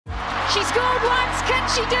She scored once, can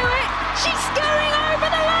she do it? She's going over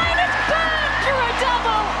the line and burned for a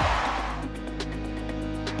double!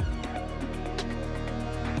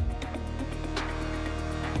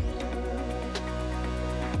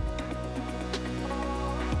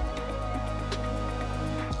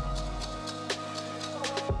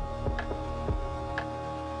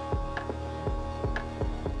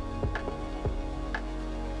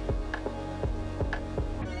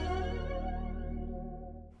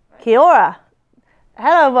 Kia ora.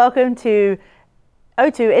 Hello and welcome to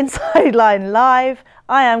O2 Inside Line Live.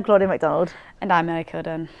 I am Claudia MacDonald. And I'm Ellie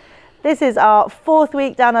Kildunne. This is our 4th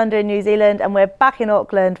week down under in New Zealand and we're back in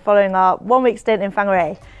Auckland following our 1-week stint in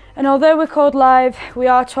Whangarei. And although we're called live, we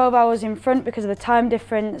are 12 hours in front because of the time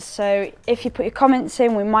difference. So if you put your comments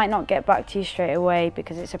in, we might not get back to you straight away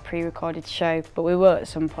because it's a pre-recorded show, but we will at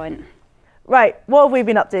some point. Right, what have we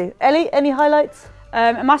been up to? Ellie, any highlights?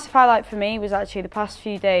 A massive highlight for me was actually the past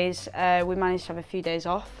few days. We managed to have a few days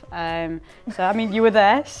off. So, I mean, you were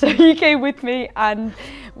there, so you came with me, and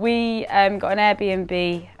we got an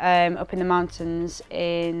Airbnb up in the mountains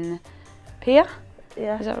in Pia.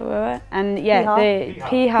 Yeah. Is that where we were? And yeah,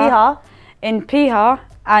 Piha. In Piha,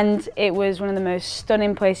 and it was one of the most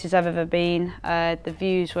stunning places I've ever been. The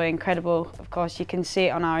views were incredible. Of course, you can see it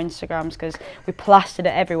on our Instagrams because we plastered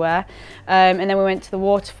it everywhere. And then we went to the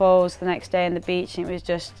waterfalls the next day and the beach, and it was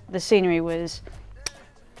just, the scenery was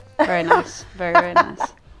very nice, very, very nice.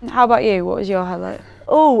 How about you? What was your highlight?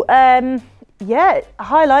 Oh, yeah,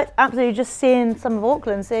 highlight, absolutely just seeing some of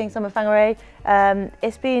Auckland, seeing some of Whangarei.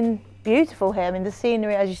 It's been beautiful here. I mean, the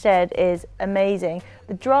scenery, as you said, is amazing.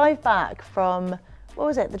 The drive back from, what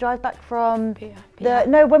was it? The drive back from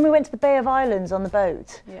no, when we went to the Bay of Islands on the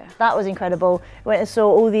boat. Yeah. That was incredible. We went and saw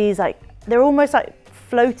all these, like, they're almost like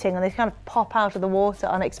floating and they kind of pop out of the water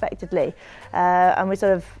unexpectedly. And we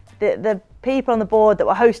sort of, the people on the board that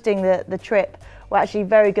were hosting the trip were actually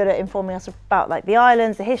very good at informing us about like the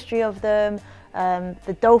islands, the history of them.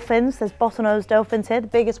 The dolphins, there's bottlenose dolphins here, the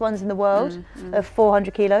biggest ones in the world, of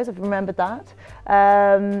 400 kilos, I've remembered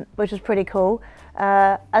that, which was pretty cool.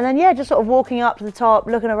 And then yeah, just sort of walking up to the top,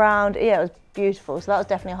 looking around, yeah, it was beautiful, so that was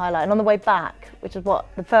definitely a highlight. And on the way back, which is what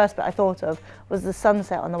the first bit I thought of, was the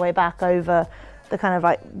sunset on the way back over the kind of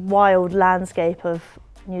like wild landscape of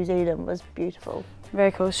New Zealand was beautiful.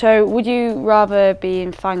 Very cool. So would you rather be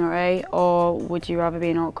in Whangarei or would you rather be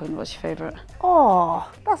in Auckland? What's your favourite? Oh,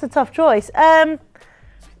 that's a tough choice. I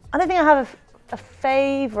don't think I have a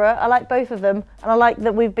favourite. I like both of them, and I like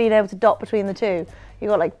that we've been able to dot between the two. You've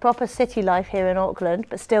got like proper city life here in Auckland,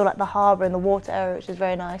 but still like the harbour and the water area, which is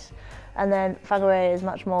very nice. And then Whangarei is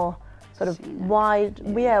much more sort of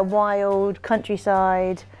wild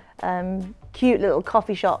countryside, cute little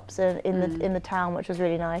coffee shops in the town, which was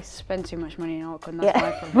really nice. Spend too much money in Auckland, that's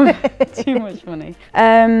my problem. Too much money.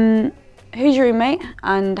 Who's your roommate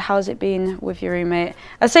and how's it been with your roommate?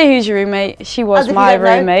 I say who's your roommate, she was my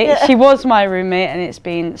roommate. Yeah. She was my roommate and it's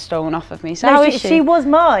been stolen off of me. So no, how is she? She was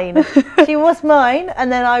mine. She was mine, and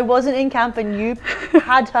then I wasn't in camp and you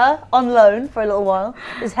had her on loan for a little while.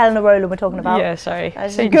 This is Helena Rowland we're talking about. Yeah, sorry.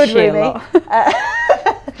 She's a good roommate.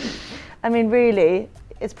 I mean, really,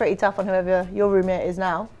 it's pretty tough on whoever your roommate is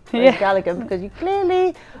now, Rose Gallagher, because you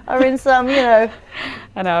clearly are in some, you know.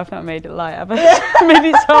 I know, I've not made it light, have I? Made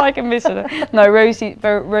it so I can miss her. No,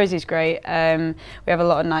 Rosie's great. We have a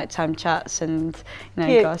lot of nighttime chats and, you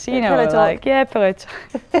know, gosh, you know what I like. Yeah, pillow talk.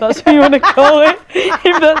 That's what you want to call it.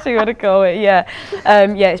 If that's what you want to call it, yeah.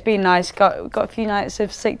 Yeah, it's been nice. Got a few nights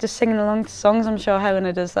of just singing along to songs. I'm sure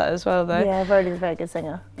Helena does that as well, though. Yeah, Rowland's a very good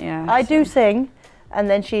singer. Yeah. I do sing. And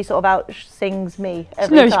then she sort of out-sings me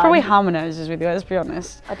every time. No, she probably harmonises with you, let's be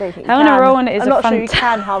honest. I don't think Helena Rowland is I'm not sure you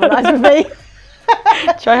can harmonise with me.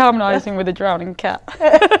 Try harmonising with a drowning cat.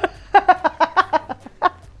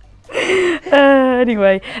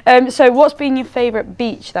 Anyway, so what's been your favourite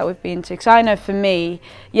beach that we've been to? Because I know for me,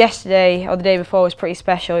 yesterday or the day before was pretty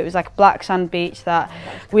special. It was like a black sand beach that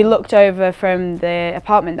we looked over from the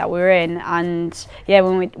apartment that we were in, and yeah,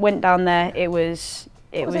 when we went down there, it was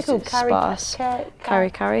sparse. Kari.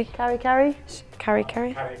 Kari.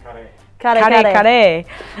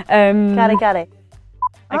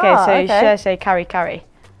 Okay, so should I say Kari?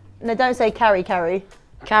 No, don't say Kari. Kari.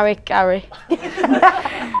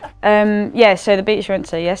 Yeah, so the beach we went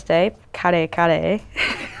to yesterday, Kari.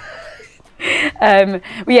 Well,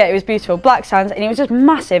 yeah, it was beautiful, black sands, and it was just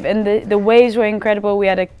massive, and the waves were incredible. We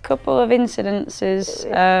had a couple of incidences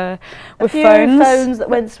with phones that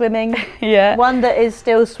went swimming. Yeah, one that is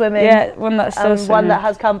still swimming. Yeah, one that's still swimming. One that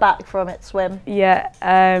has come back from its swim. Yeah,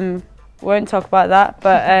 won't talk about that.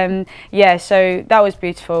 But yeah, so that was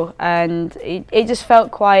beautiful, and it just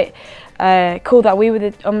felt quite cool that we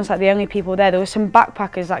were almost like the only people there. There were some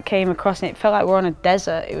backpackers that came across, and it felt like we're on a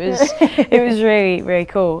desert. It was it was really, really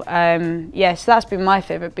cool. Yeah, so that's been my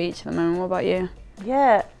favourite beach at the moment. What about you?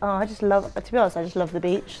 Yeah, I just love, to be honest, I just love the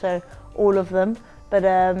beach, so all of them. But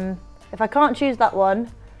if I can't choose that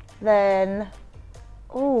one, then,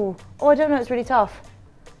 oh, I don't know, it's really tough.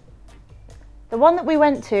 The one that we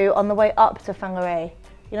went to on the way up to Whangarei,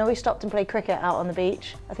 you know, we stopped and played cricket out on the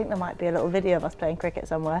beach. I think there might be a little video of us playing cricket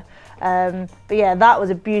somewhere. But yeah, that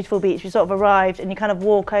was a beautiful beach. We sort of arrived and you kind of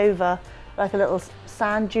walk over like a little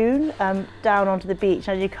sand dune down onto the beach.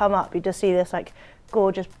 And as you come up, you just see this like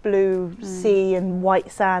gorgeous blue sea and white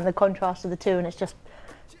sand, the contrast of the two, and it's just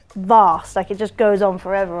vast. Like it just goes on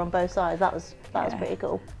forever on both sides. That was pretty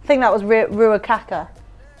cool. I think that was Ruakaka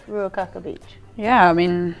Beach. Yeah, I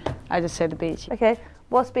mean, I just say the beach. Okay,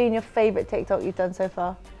 what's been your favourite TikTok you've done so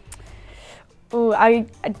far? Oh, I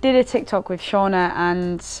did a TikTok with Shauna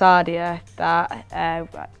and Sadia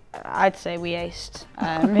that I'd say we aced.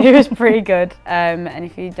 It was pretty good. And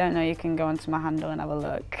if you don't know, you can go onto my handle and have a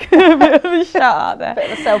look. A bit of a shout out there.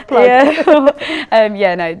 Bit of a self-plug. Yeah.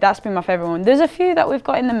 Yeah, no, that's been my favourite one. There's a few that we've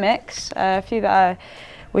got in the mix, a few that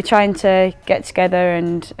we're trying to get together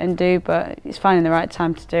and do, but it's finding the right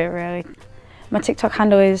time to do it, really. My TikTok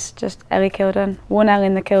handle is just Ellie Kildunne, 1 L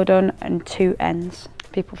in the Kildunne and 2 N's.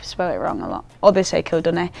 People spell it wrong a lot. Or they say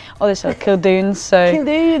Kildunne, or they say Kildunne, so...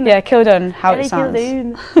 Kildunne. Yeah, Kildunne, how Ellie it sounds.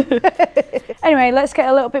 Kildunne. Anyway, let's get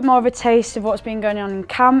a little bit more of a taste of what's been going on in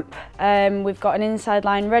camp. We've got an Inside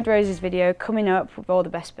Line Red Roses video coming up with all the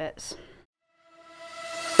best bits.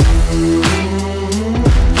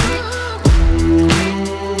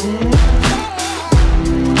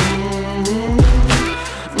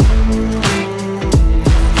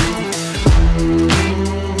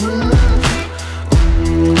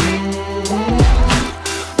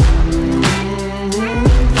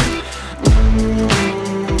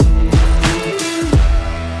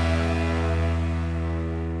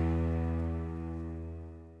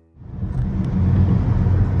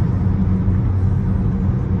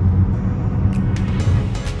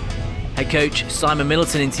 Head coach Simon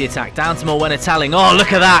Middleton into the attack, down to Morwenna Talling. Oh,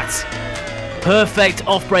 look at that! Perfect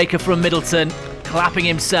off-breaker from Middleton, clapping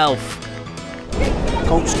himself.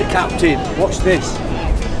 Coach to captain, watch this.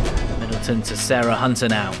 Middleton to Sarah Hunter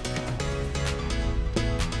now.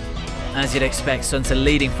 As you'd expect, Hunter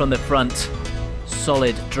leading from the front.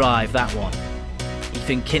 Solid drive, that one.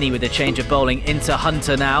 Ethan Kinney with a change of bowling into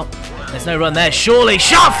Hunter now. There's no run there, surely.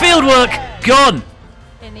 Sharp field work, gone!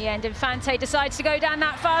 In the end, Infante decides to go down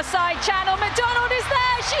that far side channel. MacDonald is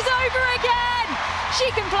there, she's over again. She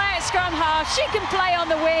can play at scrum half, she can play on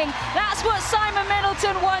the wing. That's what Simon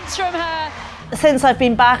Middleton wants from her. Since I've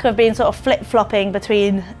been back, I've been sort of flip-flopping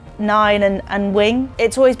between 9 and wing.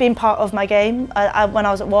 It's always been part of my game. When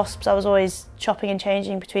I was at Wasps, I was always chopping and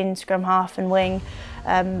changing between scrum half and wing.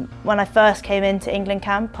 When I first came into England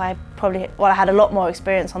camp, I had a lot more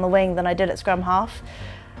experience on the wing than I did at scrum half.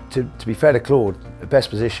 To be fair to Claude, the best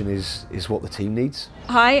position is what the team needs.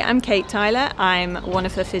 Hi, I'm Kate Tyler. I'm one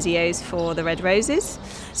of the physios for the Red Roses.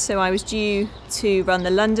 So I was due to run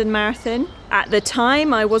the London Marathon. At the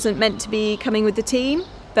time, I wasn't meant to be coming with the team,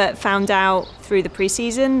 but found out through the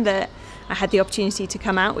pre-season that I had the opportunity to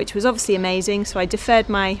come out, which was obviously amazing. So I deferred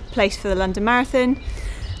my place for the London Marathon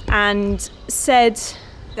and said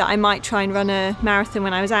that I might try and run a marathon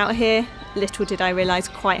when I was out here. Little did I realise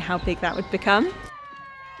quite how big that would become.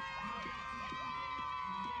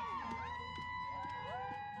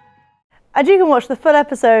 And you can watch the full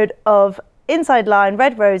episode of Inside Line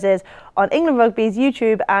Red Roses on England Rugby's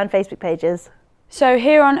YouTube and Facebook pages. So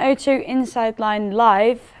here on O2 Inside Line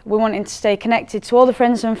Live, we're wanting to stay connected to all the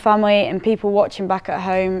friends and family and people watching back at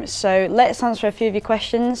home. So let's answer a few of your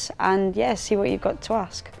questions and yeah, see what you've got to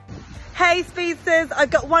ask. Hey Speedsters,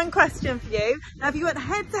 I've got one question for you. Now if you went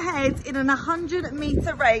head to head in an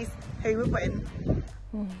 100-metre race, who would win?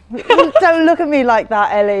 Don't look at me like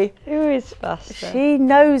that, Ellie. Who is faster? She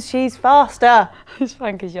knows she's faster. It's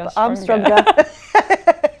fine because you're I'm stronger.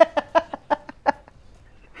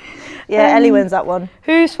 Yeah, Ellie wins that one.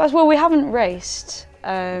 Who's fast? Well, we haven't raced,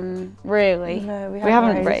 really. No, we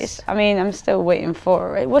haven't raced. I mean, I'm still waiting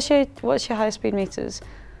for it. What's your high speed meters?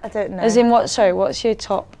 I don't know. As in what? Sorry, what's your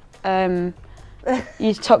top? Your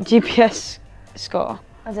top GPS score?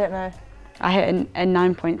 I don't know. I hit a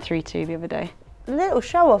 9.32 the other day. Little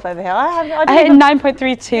show off over here. I hit a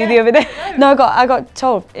 9.32 the other day. No, I got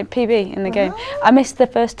told in PB in the game. I missed the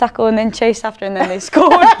first tackle and then chased after and then they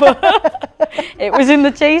scored. But it was in the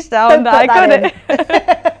chase down that I got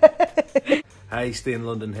it. Hey, Steve,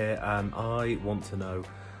 London here. I want to know,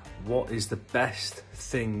 what is the best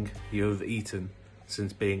thing you have eaten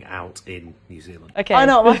since being out in New Zealand? Okay. I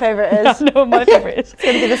know what my favourite is. I know what my favourite is. It's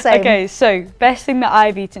going to be the same. Okay, so best thing that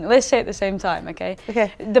I've eaten. Let's say it at the same time, okay?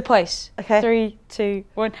 Okay. The place. Okay. 3, 2,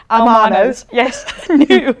 1. Amano's. Yes.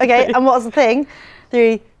 Knew. Okay, and what's the thing?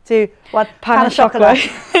 3, 2, 1. Pan of chocolate.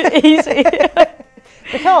 Easy.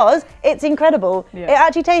 Because it's incredible. Yeah. It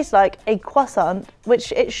actually tastes like a croissant,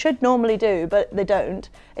 which it should normally do, but they don't.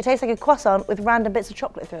 It tastes like a croissant with random bits of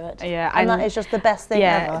chocolate through it. Yeah, and that is just the best thing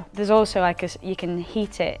ever. There's also like you can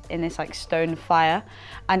heat it in this like stone fire,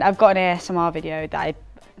 and I've got an ASMR video that I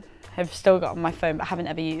have still got on my phone but haven't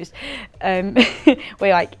ever used,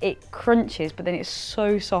 where like it crunches but then it's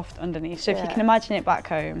so soft underneath. So if you can imagine it back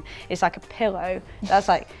home, it's like a pillow. That's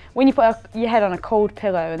like when you put your head on a cold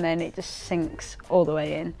pillow and then it just sinks all the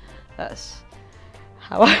way in. That's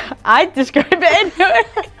how I describe it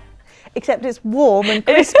anyway. Except it's warm and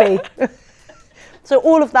crispy. So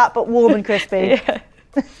all of that but warm and crispy. Yeah.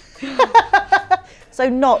 So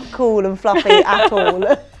not cool and fluffy at all.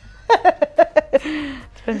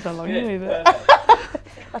 Depends how long you leave it.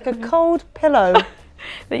 Like a cold pillow.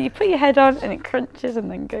 That you put your head on and it crunches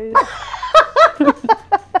and then goes.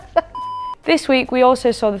 This week we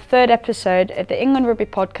also saw the 3rd episode of the England Rugby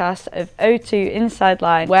podcast of O2 Inside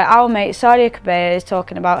Line, where our mate Claudia MacDonald is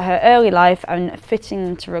talking about her early life and fitting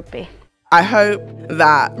into rugby. I hope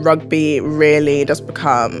that rugby really does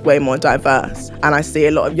become way more diverse. And I see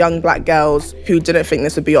a lot of young black girls who didn't think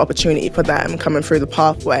this would be an opportunity for them coming through the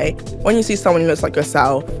pathway. When you see someone who looks like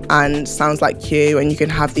yourself and sounds like you and you can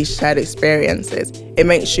have these shared experiences, it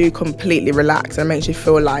makes you completely relax and it makes you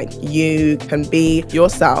feel like you can be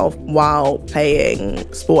yourself while playing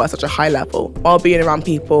sport at such a high level, while being around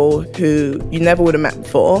people who you never would have met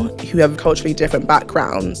before, who have culturally different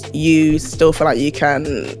backgrounds. You still feel like you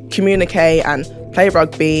can communicate and play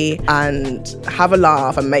rugby and have a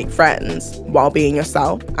laugh and make friends while being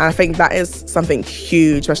yourself. And I think that is something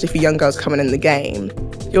huge, especially for young girls coming in the game.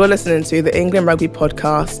 You're listening to the England Rugby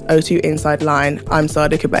podcast, O2 Inside Line. I'm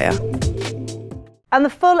Claudia MacDonald. And the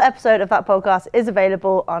full episode of that podcast is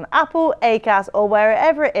available on Apple, Acast, or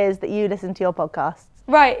wherever it is that you listen to your podcasts.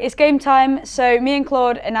 Right, it's game time. So me and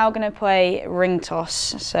Claude are now going to play ring toss.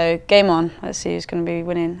 So game on. Let's see who's going to be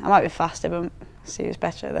winning. I might be faster, but see who's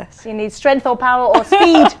better at this. You need strength or power or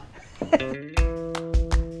speed.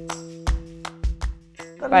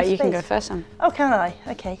 Right, you can go first then. Oh, can I?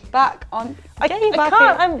 Okay. Back on. I can't,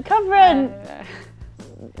 I'm covering.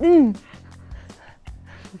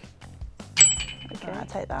 Okay, I'll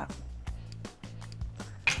take that.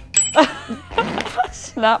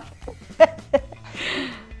 Snap.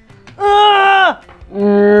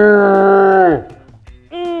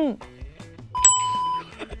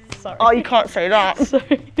 Sorry. Oh, you can't say that.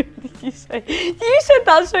 Sorry, what did you say? You said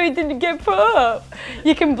that so he didn't get put up.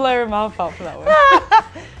 You can blur your mouth out for that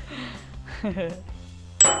one.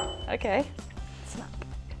 Okay. Snap.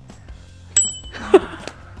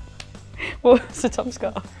 What's the top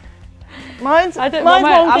score? Mine's I don't, mine's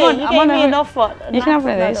well, wonky. You gave me an off one. You can have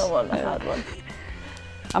one of these. I don't want a hard one.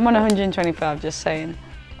 I'm on 125, just saying.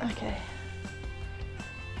 Okay.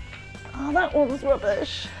 Oh, that one's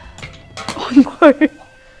rubbish. Oh no.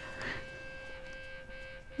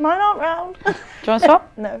 Mine aren't round. Do you want to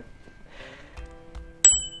swap? No.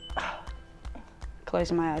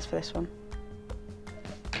 Closing my eyes for this one.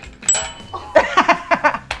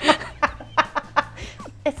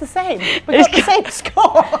 It's the same. We got the same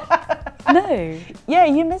score. No. Yeah,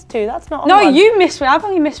 you missed 2. That's not on No, one. you missed one. I've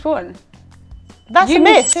only missed one. That's you a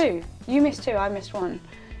miss. missed 2. You missed 2. I missed 1.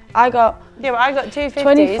 I got. Yeah, but I got 2 50s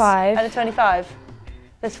 25 and a 25.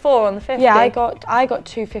 There's 4 on the 50. Yeah, I got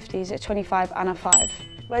 2 50s, a 25 and a 5.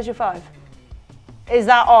 Where's your 5? Is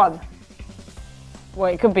that on?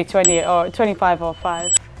 Well, it could be 20 or 25 or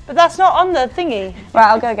 5. But that's not on the thingy. Right,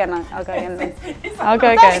 I'll go again now. I'll go again then. I'll go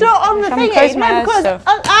again. That's not on the thingy. No, because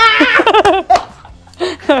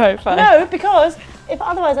Alright, fine. no, because if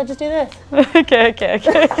otherwise I just do this. Okay.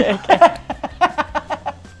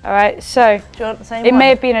 All right, so Do you want the same it one? may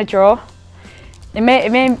have been a draw. It may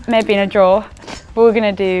have been a draw, but we're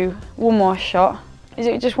gonna do one more shot. Is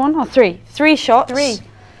it just 1 or 3? 3 shots. 3.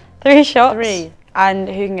 3 shots. 3. And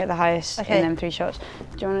who can get the highest Okay. in them 3 shots?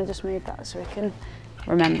 Do you want to just move that so we can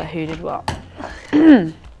remember who did what?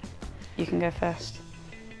 You can go first.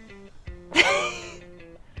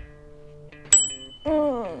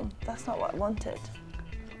 That's not what I wanted.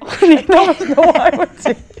 No, that's not what I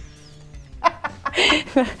wanted.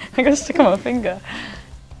 I got stuck on my finger.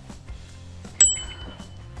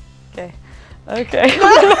 Okay. Okay.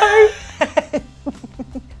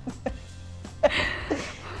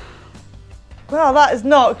 Well, that is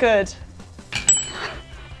not good.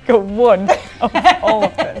 Got one of all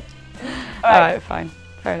of them. All right, fine.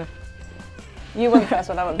 Fair enough. You won the first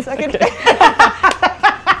one, I won the second. Okay.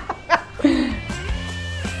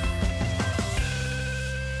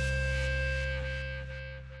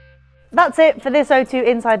 That's it for this O2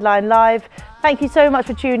 Inside Line Live. Thank you so much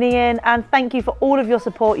for tuning in, and thank you for all of your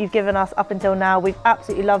support you've given us up until now. We've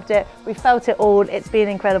absolutely loved it. We've felt it all. It's been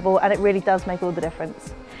incredible, and it really does make all the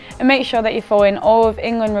difference. And make sure that you're following all of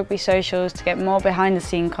England Rugby socials to get more behind the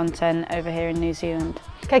scene content over here in New Zealand.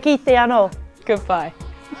 Ka kite anō. Goodbye.